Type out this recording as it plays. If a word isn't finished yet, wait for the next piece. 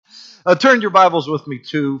Turn your Bibles with me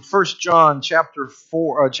to 1 John chapter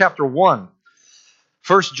 1.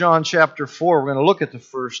 1 John chapter 4. We're going to look at the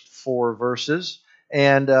first four verses.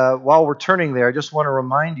 And while we're turning there, I just want to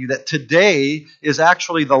remind you that today is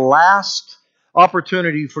actually the last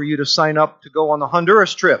opportunity for you to sign up to go on the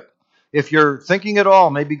Honduras trip. If you're thinking at all,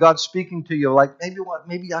 maybe God's speaking to you, like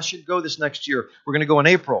maybe I should go this next year. We're going to go in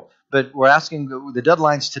April, but we're asking the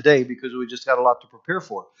deadline's today because we just got a lot to prepare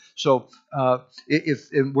for. So if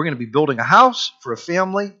we're going to be building a house for a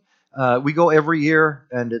family, we go every year,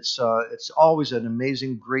 and it's always an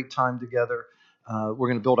amazing, great time together. We're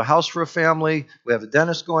going to build a house for a family. We have a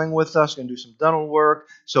dentist going with us, going to do some dental work.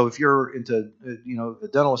 So if you're into, a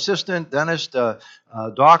dental assistant, dentist,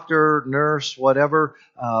 doctor, nurse, whatever,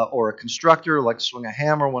 or a constructor, like swing a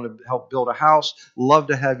hammer, want to help build a house, love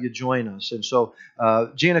to have you join us. And so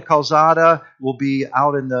Gina Calzada will be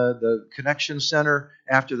out in the Connection Center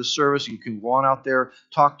after the service. You can go on out there,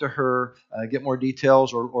 talk to her, get more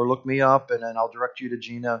details, or look me up, and then I'll direct you to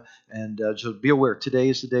Gina. And so be aware, today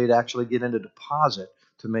is the day to actually get into deposit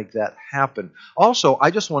to make that happen. Also,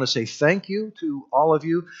 I just want to say thank you to all of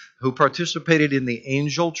you who participated in the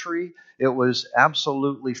Angel Tree. It was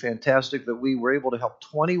absolutely fantastic that we were able to help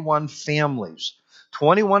 21 families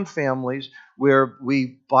where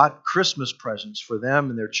we bought Christmas presents for them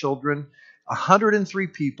and their children. 103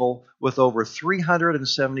 people with over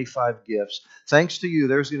 375 gifts. Thanks to you,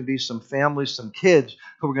 there's going to be some families, some kids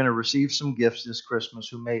who are going to receive some gifts this Christmas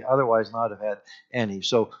who may otherwise not have had any.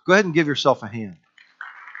 So go ahead and give yourself a hand.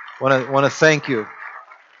 Want to thank you.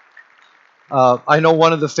 I know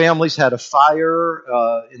one of the families had a fire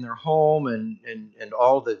in their home and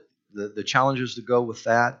all the challenges that go with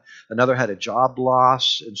that. Another had a job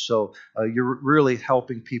loss, and so you're really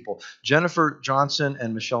helping people. Jennifer Johnson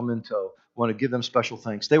and Michelle Minto, want to give them special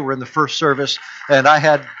thanks. They were in the first service, and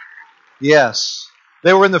they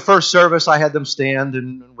were in the first service. I had them stand,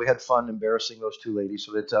 and we had fun embarrassing those two ladies.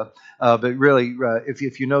 So but really,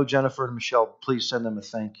 if you know Jennifer and Michelle, please send them a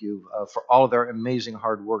thank you for all of their amazing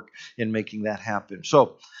hard work in making that happen.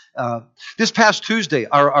 So this past Tuesday,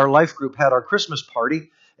 our life group had our Christmas party.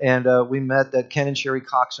 And we met at Ken and Sherry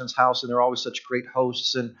Coxon's house, and they're always such great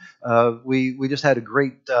hosts. And we just had a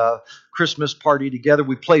great Christmas party together.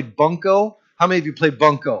 We played Bunko. How many of you played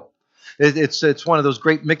Bunko? It's one of those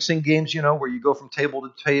great mixing games, where you go from table to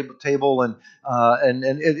table, and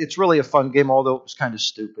it's really a fun game. Although it was kind of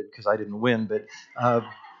stupid because I didn't win,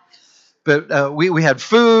 But we had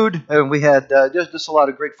food, and we had just a lot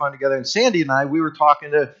of great fun together. And Sandy and I, we were talking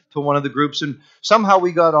to one of the groups, and somehow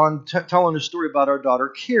we got on telling a story about our daughter,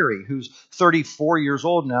 Carrie, who's 34 years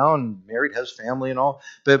old now and married, has family and all.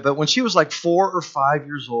 But when she was like 4 or 5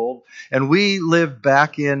 years old, and we lived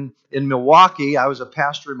back in Milwaukee, I was a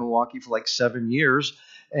pastor in Milwaukee for like 7 years,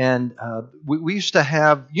 and we used to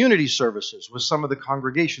have unity services with some of the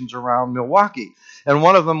congregations around Milwaukee. And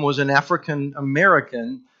one of them was an African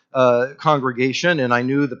American congregation, and I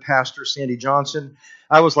knew the pastor, Sandy Johnson.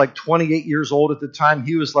 I was like 28 years old at the time.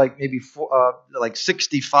 He was like maybe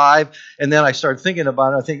 65, and then I started thinking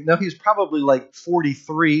about it. I think, no, he's probably like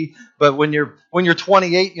 43. But when you're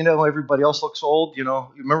 28, everybody else looks old. You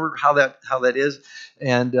remember how that is.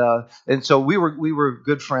 And so we were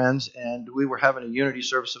good friends, and we were having a unity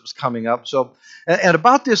service that was coming up. So at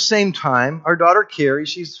about this same time, our daughter Carrie,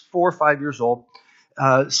 she's 4 or 5 years old.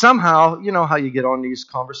 Somehow, you know how you get on these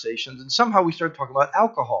conversations, and somehow we started talking about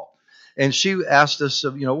alcohol. And she asked us,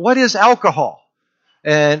 what is alcohol?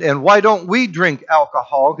 And why don't we drink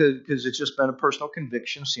alcohol? Because it's just been a personal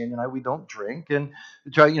conviction. Sandy and I, we don't drink. And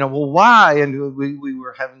try, well, why? And we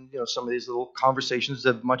were having, some of these little conversations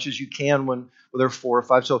as much as you can when they're 4 or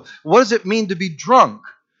 5. So what does it mean to be drunk?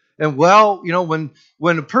 And well,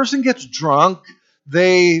 when a person gets drunk,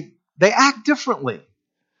 they act differently.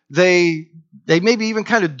 They maybe even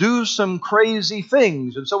kind of do some crazy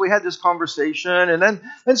things. And so we had this conversation, and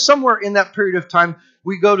then somewhere in that period of time,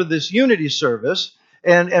 we go to this unity service,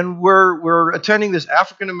 and we're attending this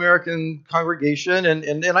African American congregation,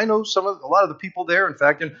 and I know a lot of the people there, in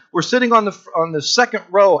fact, and we're sitting on the second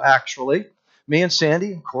row, actually, me and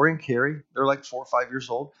Sandy, and Corey and Carrie. They're like 4 or 5 years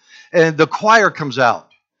old, and the choir comes out.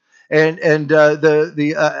 And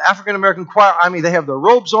the African American choir, they have their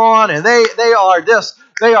robes on, and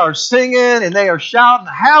they are singing, and they are shouting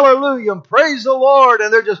hallelujah and praise the Lord,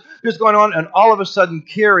 and they're just going on. And all of a sudden,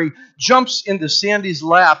 Carrie jumps into Sandy's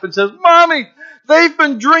lap and says, "Mommy, they've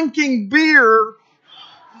been drinking beer."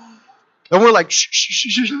 And we're like,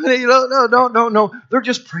 shh, no. They're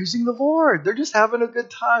just praising the Lord. They're just having a good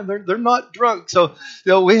time. They're not drunk. So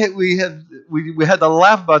we had to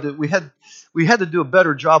laugh about it. We had to do a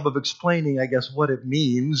better job of explaining, I guess, what it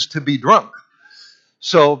means to be drunk.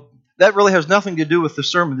 So that really has nothing to do with the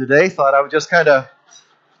sermon today. Thought I would just kind of...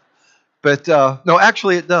 But no,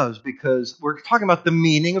 actually it does, because we're talking about the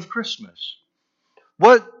meaning of Christmas.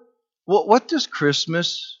 What does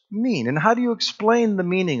Christmas mean, and how do you explain the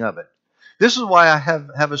meaning of it? This is why I have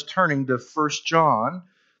us turning to 1 John,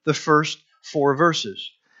 the first 4 verses.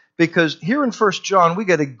 Because here in 1 John, we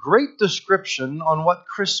get a great description on what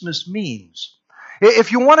Christmas means.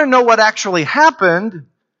 If you want to know what actually happened,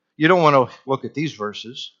 you don't want to look at these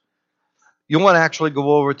verses. You want to actually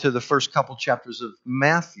go over to the first couple chapters of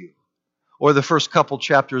Matthew, or the first couple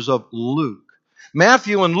chapters of Luke.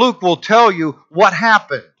 Matthew and Luke will tell you what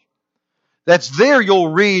happened. That's there you'll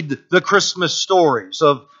read the Christmas stories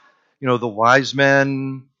of, the wise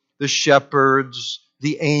men, the shepherds,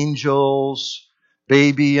 the angels,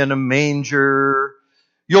 baby in a manger.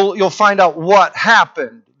 You'll find out what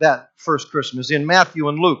happened that first Christmas in Matthew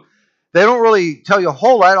and Luke. They don't really tell you a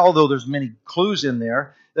whole lot, although there's many clues in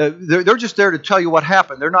there. They're just there to tell you what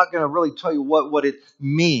happened. They're not going to really tell you what it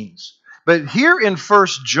means. But here in 1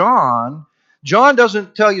 John, John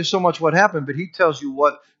doesn't tell you so much what happened, but he tells you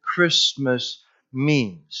what Christmas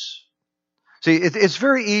means. See, it's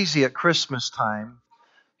very easy at Christmas time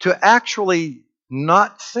to actually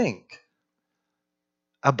not think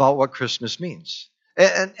about what Christmas means.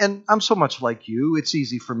 And I'm so much like you. It's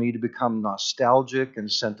easy for me to become nostalgic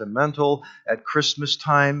and sentimental at Christmas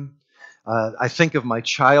time. I think of my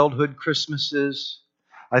childhood Christmases.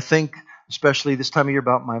 I think, especially this time of year,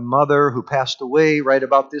 about my mother who passed away right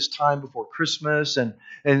about this time before Christmas. And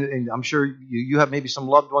I'm sure you have maybe some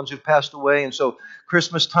loved ones who've passed away. And so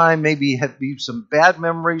Christmas time maybe have some bad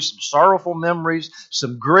memories, some sorrowful memories,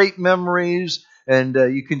 some great memories. And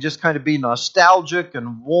you can just kind of be nostalgic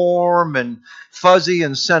and warm and fuzzy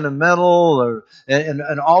and sentimental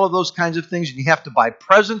and all of those kinds of things. And you have to buy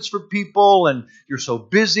presents for people, and you're so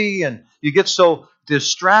busy and you get so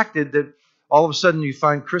distracted that all of a sudden you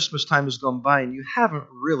find Christmas time has gone by and you haven't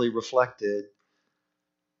really reflected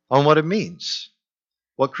on what it means,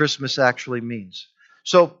 what Christmas actually means.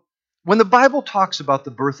 So when the Bible talks about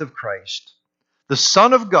the birth of Christ, the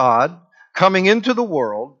Son of God coming into the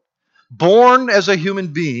world, born as a human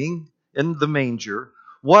being in the manger,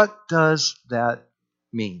 what does that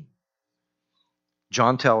mean?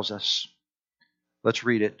 John tells us. Let's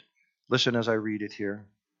read it. Listen as I read it here.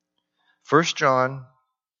 1 John,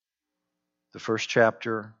 the first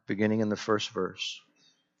chapter, beginning in the first verse.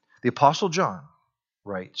 The Apostle John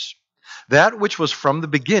writes, "That which was from the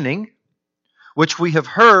beginning, which we have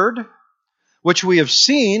heard, which we have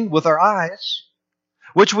seen with our eyes,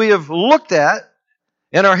 which we have looked at,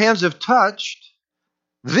 and our hands have touched,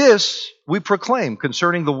 this we proclaim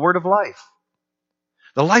concerning the word of life.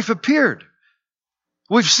 The life appeared.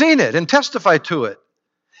 We've seen it and testified to it.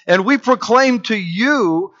 And we proclaim to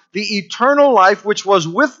you the eternal life which was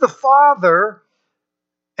with the Father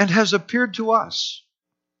and has appeared to us.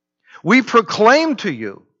 We proclaim to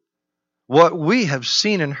you what we have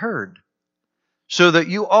seen and heard, so that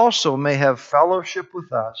you also may have fellowship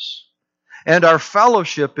with us. And our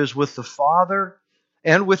fellowship is with the Father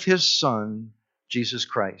and with His Son, Jesus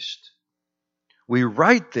Christ. We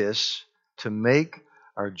write this to make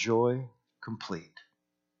our joy complete."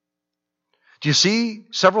 Do you see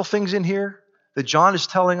several things in here that John is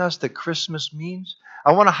telling us that Christmas means?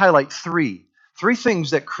 I want to highlight three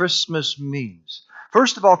things that Christmas means.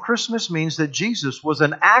 First of all, Christmas means that Jesus was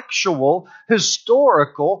an actual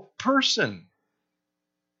historical person.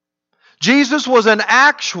 Jesus was an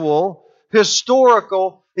actual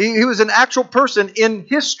historical, he was an actual person in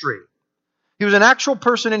history. He was an actual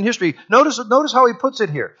person in history. Notice how he puts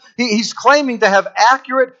it here. He's claiming to have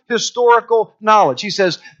accurate historical knowledge. He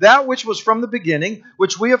says, that which was from the beginning,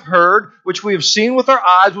 which we have heard, which we have seen with our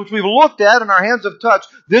eyes, which we've looked at and our hands have touched,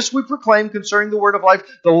 this we proclaim concerning the word of life.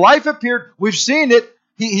 The life appeared. We've seen it.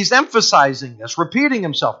 He's emphasizing this, repeating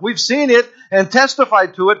himself. We've seen it and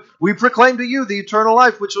testified to it. We proclaim to you the eternal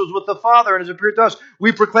life which was with the Father and has appeared to us.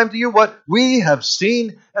 We proclaim to you what we have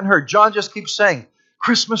seen and heard. John just keeps saying,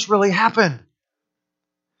 Christmas really happened.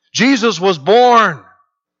 Jesus was born.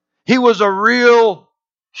 He was a real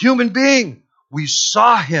human being. We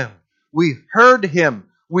saw Him. We heard Him.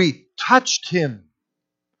 We touched Him.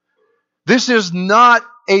 This is not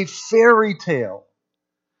a fairy tale.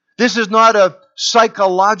 This is not a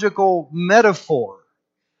psychological metaphor.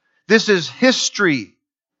 This is history.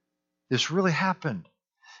 This really happened.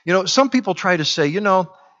 Some people try to say,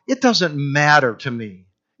 it doesn't matter to me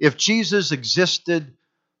if Jesus existed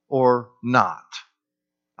or not.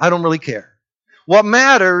 I don't really care. What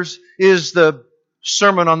matters is the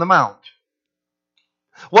Sermon on the Mount.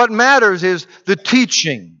 What matters is the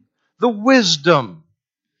teaching, the wisdom,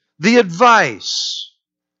 the advice.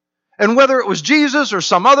 And whether it was Jesus or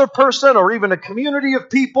some other person or even a community of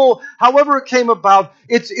people, however it came about,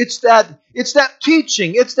 it's that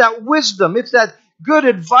teaching, it's that wisdom, it's that good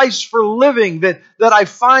advice for living that I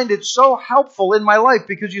find it so helpful in my life.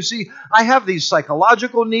 Because you see, I have these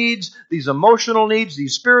psychological needs, these emotional needs,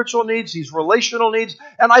 these spiritual needs, these relational needs,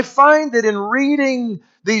 and I find that in reading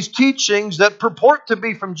these teachings that purport to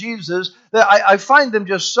be from Jesus, that I find them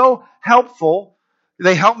just so helpful.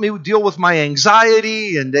 They help me deal with my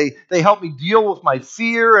anxiety, and they help me deal with my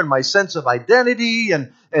fear and my sense of identity,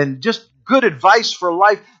 and just good advice for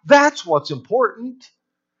life. That's what's important.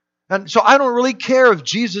 And so I don't really care if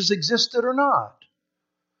Jesus existed or not.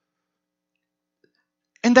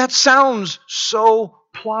 And that sounds so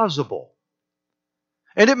plausible.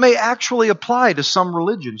 And it may actually apply to some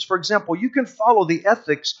religions. For example, you can follow the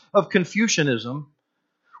ethics of Confucianism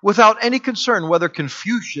without any concern whether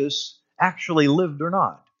Confucius actually lived or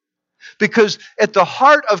not. Because at the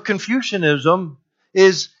heart of Confucianism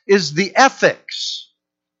is the ethics,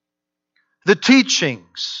 the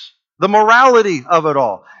teachings, the morality of it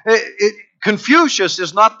all. Confucius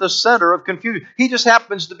is not the center of Confucius. He just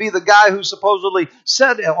happens to be the guy who supposedly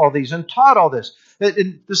said all these and taught all this.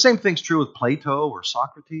 The same thing's true with Plato or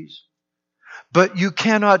Socrates. But you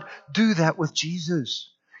cannot do that with Jesus.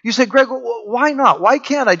 You say, Greg, why not? Why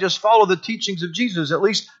can't I just follow the teachings of Jesus? At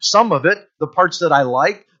least some of it, the parts that I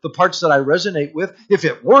like, the parts that I resonate with. If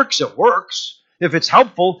it works, it works. If it's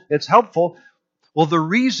helpful, it's helpful. Well, the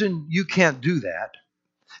reason you can't do that,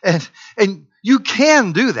 and you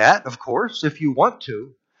can do that, of course, if you want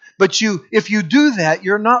to, but if you do that,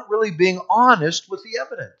 you're not really being honest with the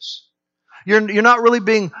evidence. You're not really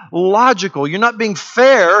being logical. You're not being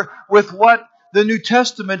fair with what the New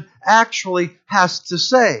Testament actually has to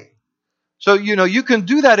say. So, you can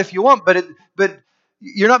do that if you want, but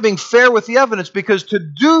you're not being fair with the evidence, because to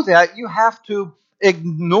do that, you have to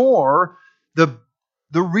ignore the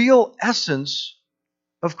real essence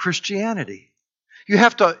of Christianity. You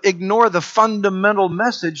have to ignore the fundamental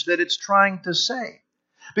message that it's trying to say.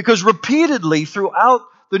 Because repeatedly throughout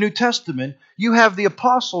the New Testament, you have the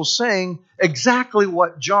apostles saying exactly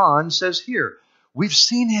what John says here. We've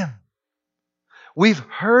seen him. We've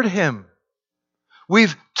heard him.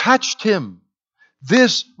 We've touched him.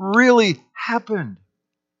 This really happened.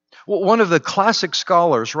 Well, one of the classic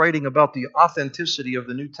scholars writing about the authenticity of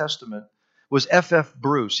the New Testament was F.F.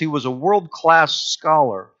 Bruce. He was a world-class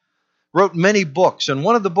scholar, wrote many books, and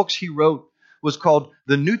one of the books he wrote was called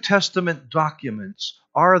The New Testament Documents.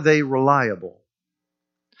 Are they reliable?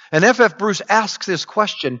 And F.F. Bruce asks this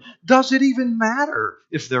question, does it even matter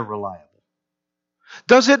if they're reliable?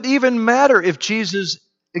 Does it even matter if Jesus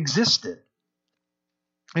existed?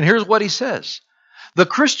 And here's what he says. The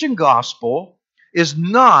Christian gospel is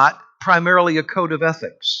not primarily a code of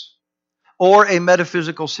ethics or a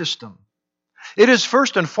metaphysical system. It is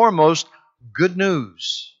first and foremost good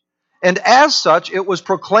news. And as such, it was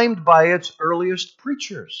proclaimed by its earliest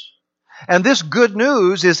preachers. And this good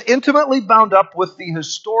news is intimately bound up with the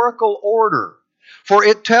historical order, for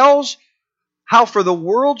it tells how for the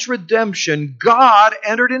world's redemption, God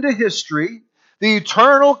entered into history, the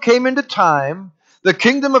eternal came into time, the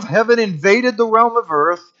kingdom of heaven invaded the realm of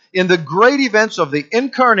earth in the great events of the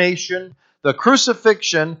incarnation, the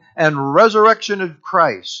crucifixion, and resurrection of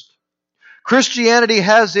Christ. Christianity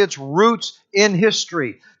has its roots in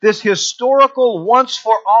history. This historical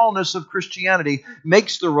once-for-allness of Christianity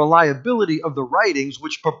makes the reliability of the writings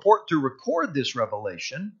which purport to record this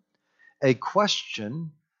revelation a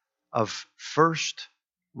question of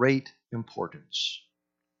first-rate importance.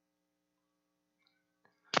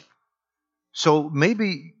 So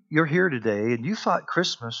maybe you're here today and you thought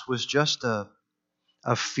Christmas was just a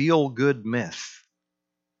feel-good myth.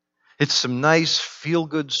 It's some nice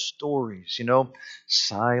feel-good stories,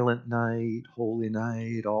 Silent night, holy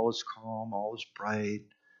night, all is calm, all is bright.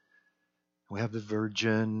 We have the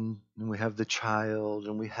virgin, and we have the child,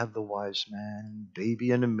 and we have the wise man, baby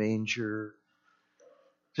in a manger.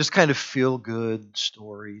 Just kind of feel-good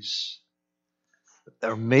stories.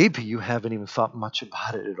 Or maybe you haven't even thought much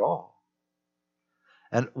about it at all.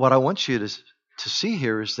 And what I want you to see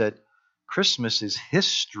here is that Christmas is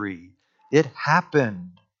history. It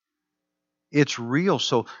happened. It's real.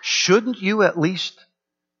 So shouldn't you at least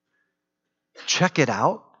check it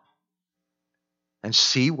out and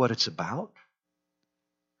see what it's about?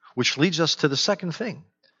 Which leads us to the second thing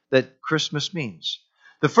that Christmas means.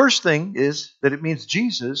 The first thing is that it means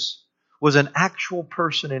Jesus was an actual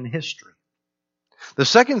person in history. The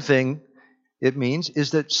second thing it means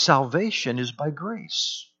is that salvation is by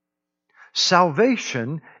grace.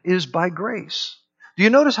 Salvation is by grace. Do you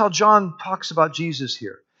notice how John talks about Jesus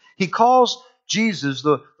here? He calls Jesus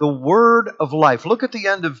the word of life. Look at the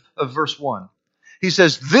end of verse 1. He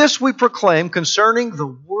says, "This we proclaim concerning the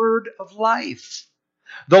word of life.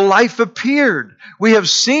 The life appeared. We have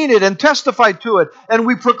seen it and testified to it, and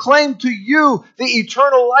we proclaim to you the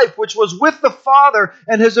eternal life which was with the Father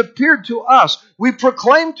and has appeared to us. We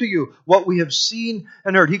proclaim to you what we have seen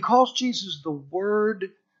and heard." He calls Jesus the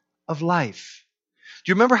word of life.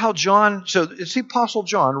 Do you remember how John, so it's the Apostle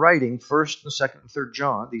John writing 1st and 2nd and 3rd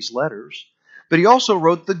John, these letters, but he also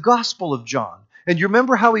wrote the Gospel of John. And you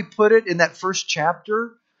remember how he put it in that first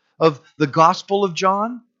chapter of the Gospel of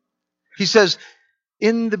John? He says,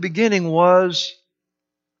 "In the beginning was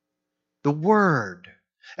the Word,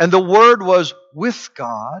 and the Word was with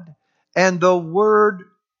God, and the Word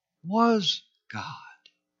was God."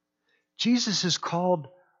 Jesus is called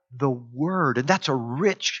the Word, and that's a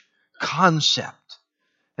rich concept.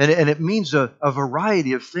 And it means a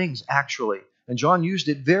variety of things, actually. And John used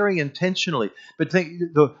it very intentionally. But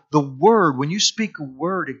think, the word, when you speak a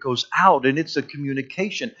word, it goes out and it's a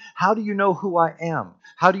communication. How do you know who I am?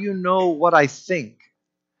 How do you know what I think?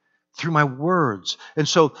 Through my words. And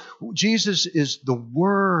so Jesus is the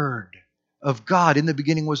Word of God. In the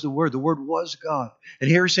beginning was the Word. The Word was God. And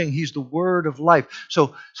here he's saying he's the Word of life.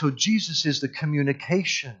 So Jesus is the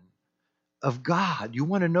communication of God. You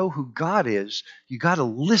want to know who God is, you got to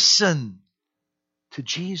listen to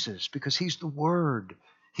Jesus because he's the Word.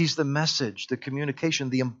 He's the message, the communication,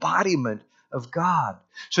 the embodiment of God.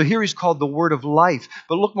 So here he's called the Word of life.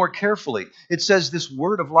 But look more carefully. It says this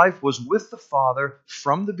Word of life was with the Father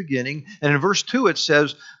from the beginning. And in verse 2 it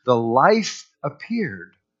says, "The life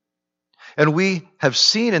appeared. And we have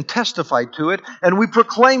seen and testified to it, and we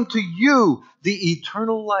proclaim to you the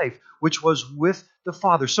eternal life which was with the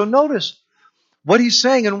Father." So notice what he's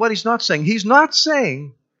saying and what he's not saying. He's not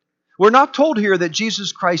saying, we're not told here that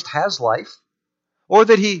Jesus Christ has life or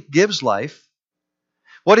that he gives life.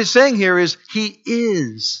 What he's saying here is he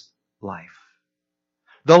is life.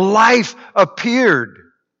 The life appeared,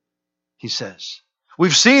 he says.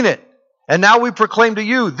 We've seen it. And now we proclaim to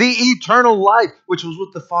you the eternal life which was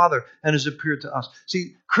with the Father and has appeared to us.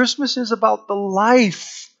 See, Christmas is about the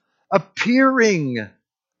life appearing.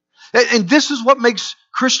 And this is what makes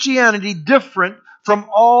Christianity different from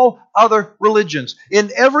all other religions.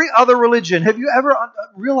 In every other religion, have you ever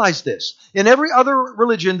realized this? In every other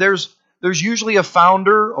religion, there's usually a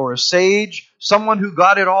founder or a sage, someone who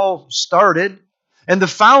got it all started. And the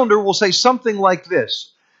founder will say something like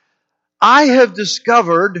this: "I have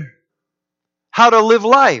discovered how to live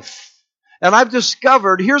life. And I've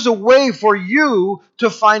discovered here's a way for you to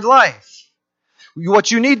find life. What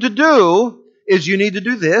you need to do is you need to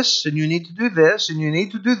do this, and you need to do this, and you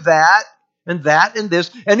need to do that, and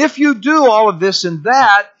this. And if you do all of this and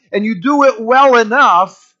that, and you do it well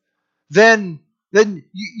enough, then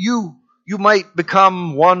you might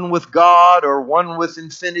become one with God or one with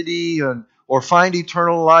infinity, or find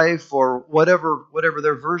eternal life, or whatever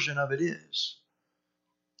their version of it is."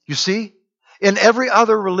 You see? In every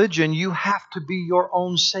other religion, you have to be your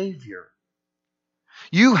own savior.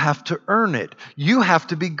 You have to earn it. You have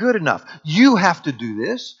to be good enough. You have to do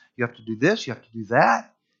this. You have to do this. You have to do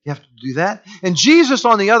that. You have to do that. And Jesus,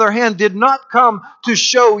 on the other hand, did not come to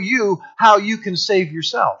show you how you can save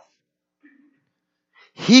yourself.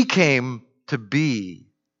 He came to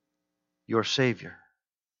be your Savior.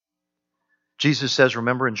 Jesus says,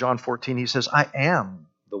 remember in John 14, he says, "I am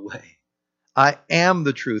the way. I am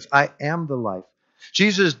the truth. I am the life."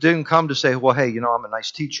 Jesus didn't come to say, well, hey, I'm a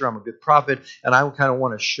nice teacher, I'm a good prophet, and I kind of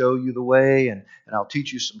want to show you the way, and I'll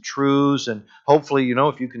teach you some truths, and hopefully,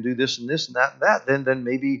 if you can do this and this and that, then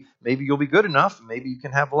maybe you'll be good enough, and maybe you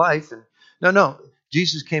can have life. And no.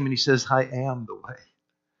 Jesus came and he says, "I am the way.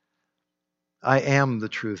 I am the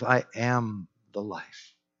truth. I am the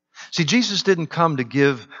life." See, Jesus didn't come to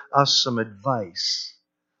give us some advice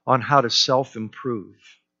on how to self-improve.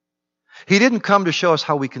 He didn't come to show us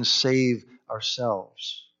how we can save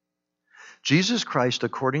ourselves. Jesus Christ,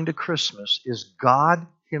 according to Christmas, is God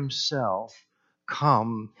himself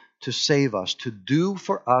come to save us, to do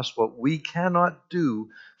for us what we cannot do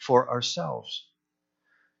for ourselves.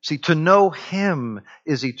 See, to know him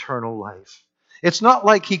is eternal life. It's not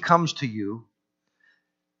like he comes to you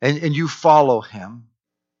and you follow him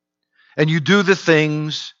and you do the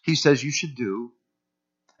things he says you should do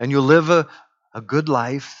and you live a good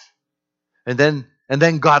life and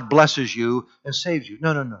then God blesses you and saves you.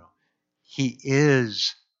 No. He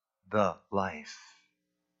is the life.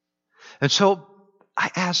 And so I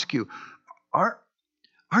ask you,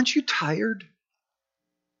 aren't you tired?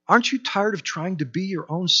 Aren't you tired of trying to be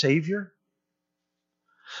your own savior?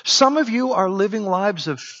 Some of you are living lives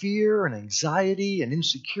of fear and anxiety and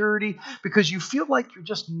insecurity because you feel like you're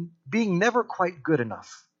just being never quite good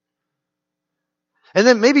enough. And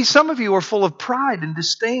then maybe some of you are full of pride and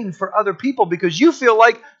disdain for other people because you feel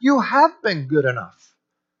like you have been good enough.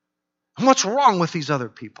 And what's wrong with these other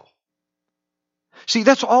people? See,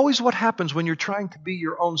 that's always what happens when you're trying to be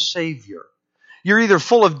your own savior. You're either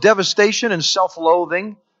full of devastation and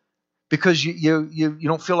self-loathing because you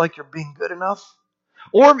don't feel like you're being good enough.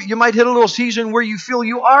 Or you might hit a little season where you feel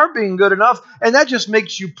you are being good enough, and that just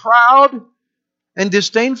makes you proud and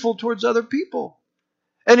disdainful towards other people.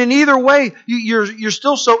 And in either way, you're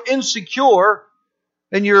still so insecure,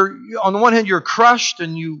 and you're on the one hand you're crushed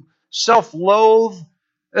and you self-loathe,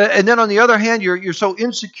 and then on the other hand you're so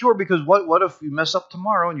insecure because what if you mess up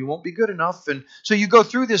tomorrow and you won't be good enough? And so you go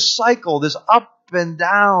through this cycle, this up and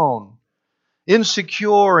down,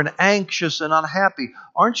 insecure and anxious and unhappy.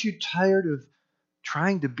 Aren't you tired of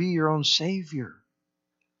trying to be your own savior?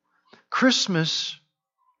 Christmas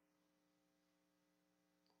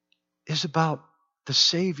is about the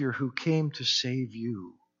Savior who came to save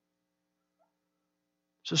you.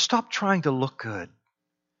 So stop trying to look good.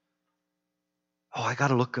 Oh, I got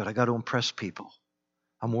to look good. I got to impress people.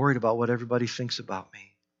 I'm worried about what everybody thinks about me.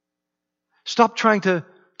 Stop trying to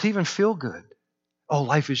even feel good. Oh,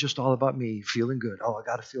 life is just all about me feeling good. Oh, I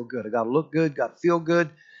got to feel good. I got to look good. Got to feel good.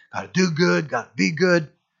 Got to do good. Got to be good.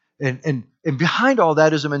 And behind all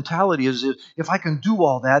that is a mentality is if I can do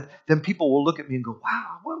all that, then people will look at me and go,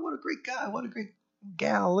 wow, what a great guy. What a great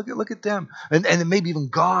gal. Look at them. And then maybe even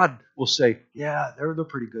God will say, yeah, they're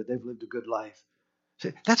pretty good. They've lived a good life.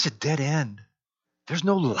 See, that's a dead end. There's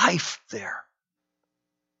no life there.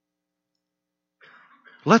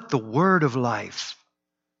 Let the word of life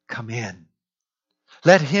come in.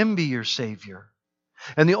 Let him be your Savior.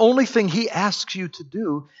 And the only thing he asks you to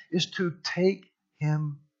do is to take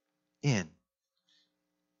him in.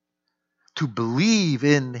 To believe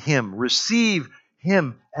in him. Receive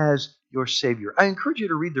him as your Savior. I encourage you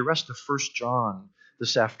to read the rest of 1 John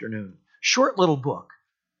this afternoon. Short little book.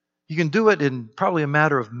 You can do it in probably a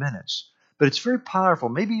matter of minutes. But it's very powerful.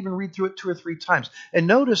 Maybe even read through it 2 or 3 times. And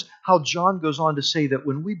notice how John goes on to say that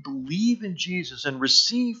when we believe in Jesus and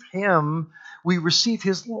receive him, we receive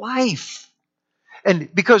his life. And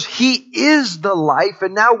because he is the life,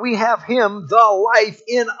 and now we have him, the life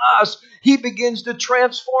in us, he begins to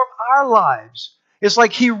transform our lives. It's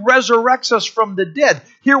like he resurrects us from the dead.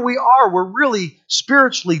 Here we are, we're really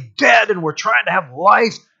spiritually dead, and we're trying to have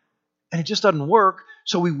life, and it just doesn't work.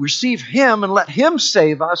 So we receive him and let him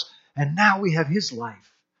save us, and now we have his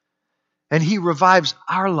life. And he revives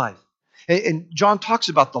our life. And John talks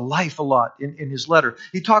about the life a lot in his letter.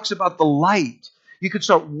 He talks about the light. You could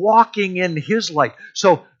start walking in his light.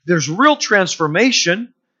 So there's real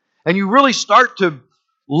transformation, and you really start to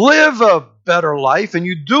live a better life, and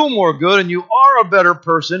you do more good, and you are a better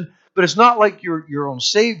person. But it's not like you're your own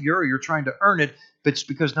savior or you're trying to earn it, but it's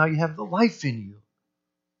because now you have the life in you.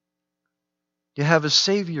 You have a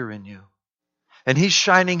Savior in you. And he's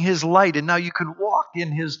shining his light, and now you can walk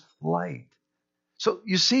in his light. So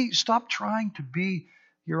you see, stop trying to be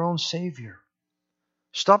your own Savior.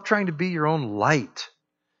 Stop trying to be your own light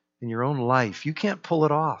in your own life. You can't pull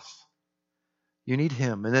it off. You need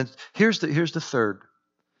him. And then here's the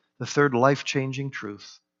third life-changing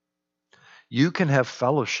truth. You can have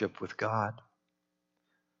fellowship with God.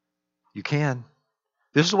 You can.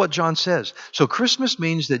 This is what John says. So Christmas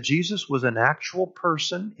means that Jesus was an actual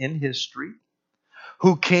person in history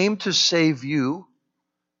who came to save you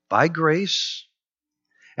by grace,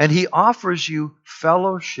 and he offers you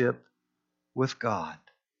fellowship with God.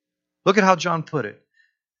 Look at how John put it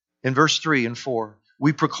in verse 3 and 4.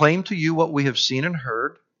 We proclaim to you what we have seen and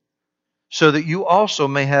heard, so that you also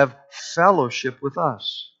may have fellowship with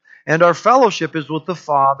us. And our fellowship is with the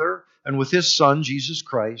Father and with his Son, Jesus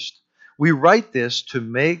Christ. We write this to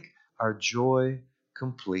make our joy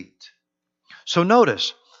complete. So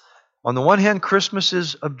notice, on the one hand, Christmas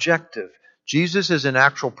is objective. Jesus is an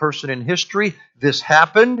actual person in history. This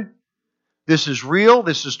happened. This is real.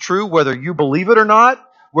 This is true, whether you believe it or not,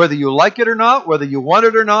 whether you like it or not, whether you want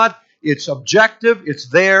it or not. It's objective. It's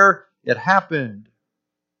there. It happened.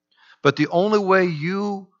 But the only way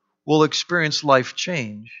you will experience life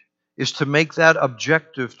change is to make that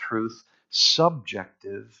objective truth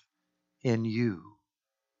subjective in you.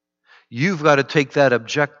 You've got to take that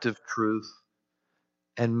objective truth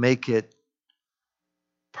and make it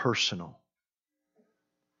personal.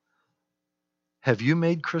 Have you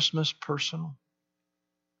made Christmas personal?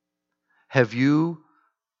 Have you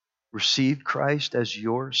received Christ as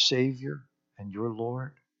your Savior and your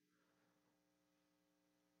Lord?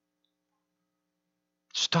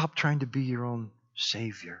 Stop trying to be your own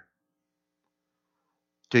Savior.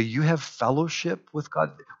 Do you have fellowship with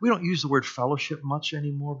God? We don't use the word fellowship much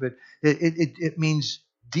anymore, but it means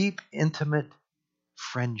deep, intimate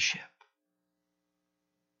friendship.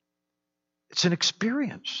 It's an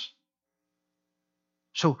experience.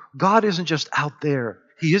 So God isn't just out there.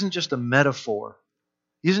 He isn't just a metaphor.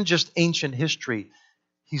 He isn't just ancient history.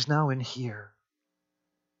 He's now in here.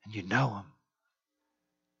 And you know Him.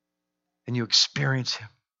 And you experience Him.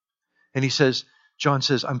 And John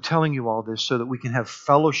says, I'm telling you all this so that we can have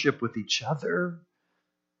fellowship with each other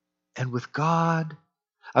and with God.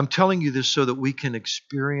 I'm telling you this so that we can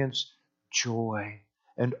experience joy.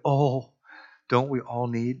 And oh, don't we all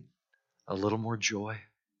need a little more joy?